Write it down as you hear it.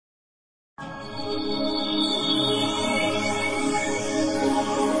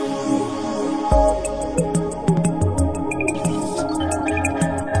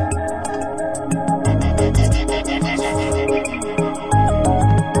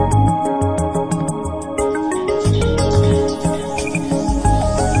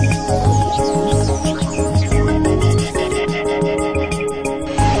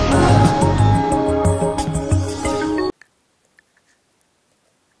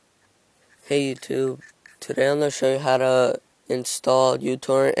Hey YouTube, today I'm going to show you how to install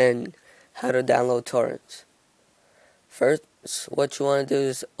uTorrent and how to download torrents. First, what you want to do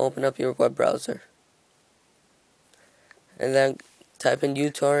is open up your web browser and then type in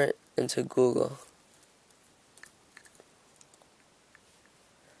uTorrent into Google.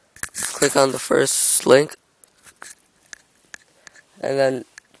 Click on the first link and then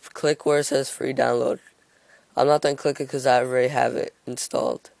click where it says free download. I'm not going to click it because I already have it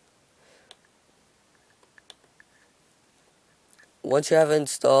installed. Once you have it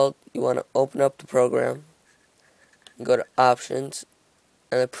installed, you want to open up the program and go to options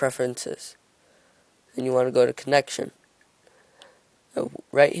and then preferences. And you want to go to connection. Now,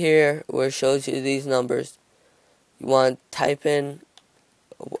 right here where it shows you these numbers, you want to type in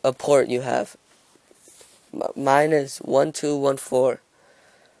a port you have. Mine is 1214.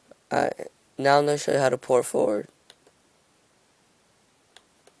 Now I'm going to show you how to port forward.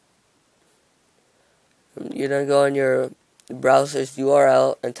 You're going to go in your browser's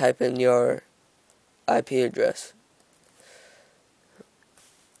URL and type in your IP address.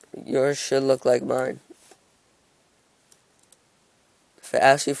 Yours should look like mine. If it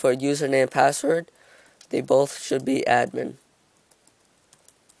asks you for a username and password, they both should be admin.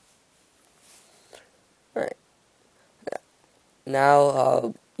 Alright.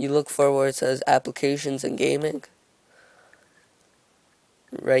 Now you look for where it says applications and gaming.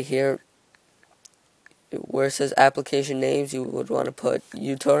 Right here where it says application names, you would want to put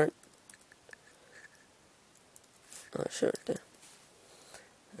uTorrent. Oh, sure.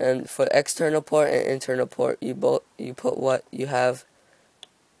 And for external port and internal port, you put what you have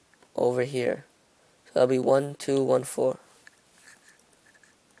over here. So that'll be 1214.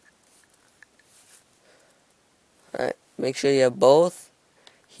 Alright, make sure you have both.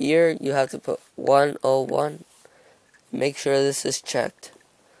 Here you have to put 101. Make sure this is checked.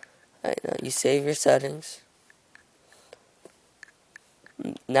 Alright, now you save your settings.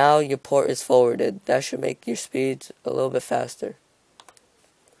 Now your port is forwarded. That should make your speeds a little bit faster.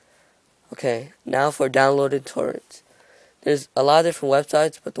 Okay, now for downloaded torrents. There's a lot of different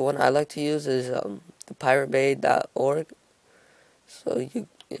websites, but the one I like to use is thepiratebay.org. So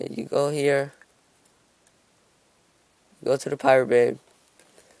you go here, go to the Pirate Bay,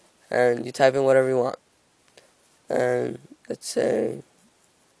 and you type in whatever you want. And let's say,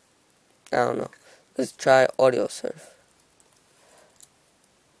 I don't know, let's try audio surf.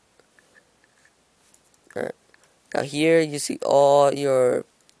 Alright. Now here you see all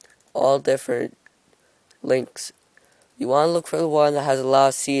different links. You want to look for the one that has a lot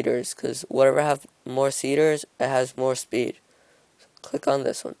of seeders, because whatever have more seeders, it has more speed. So click on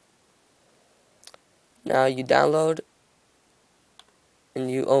this one. Now you download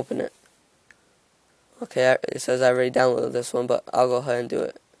and you open it. Okay, it says I already downloaded this one, but I'll go ahead and do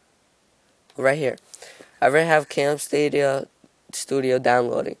it. Right here. I already have Camstadia Studio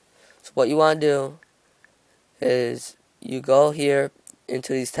downloading. So what you want to do is you go here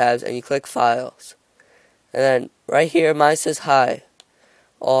into these tabs and you click files. And then right here mine says high.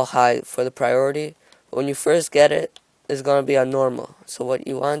 All high for the priority. When you first get it, it's going to be on normal. So what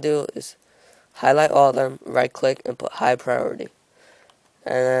you want to do is highlight all of them, right click and put high priority.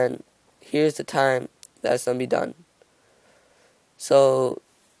 And then here's the time that's going to be done. So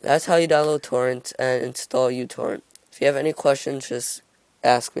that's how you download torrents and install uTorrent. If you have any questions, just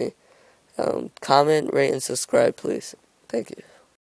ask me. Comment, rate, and subscribe, please. Thank you.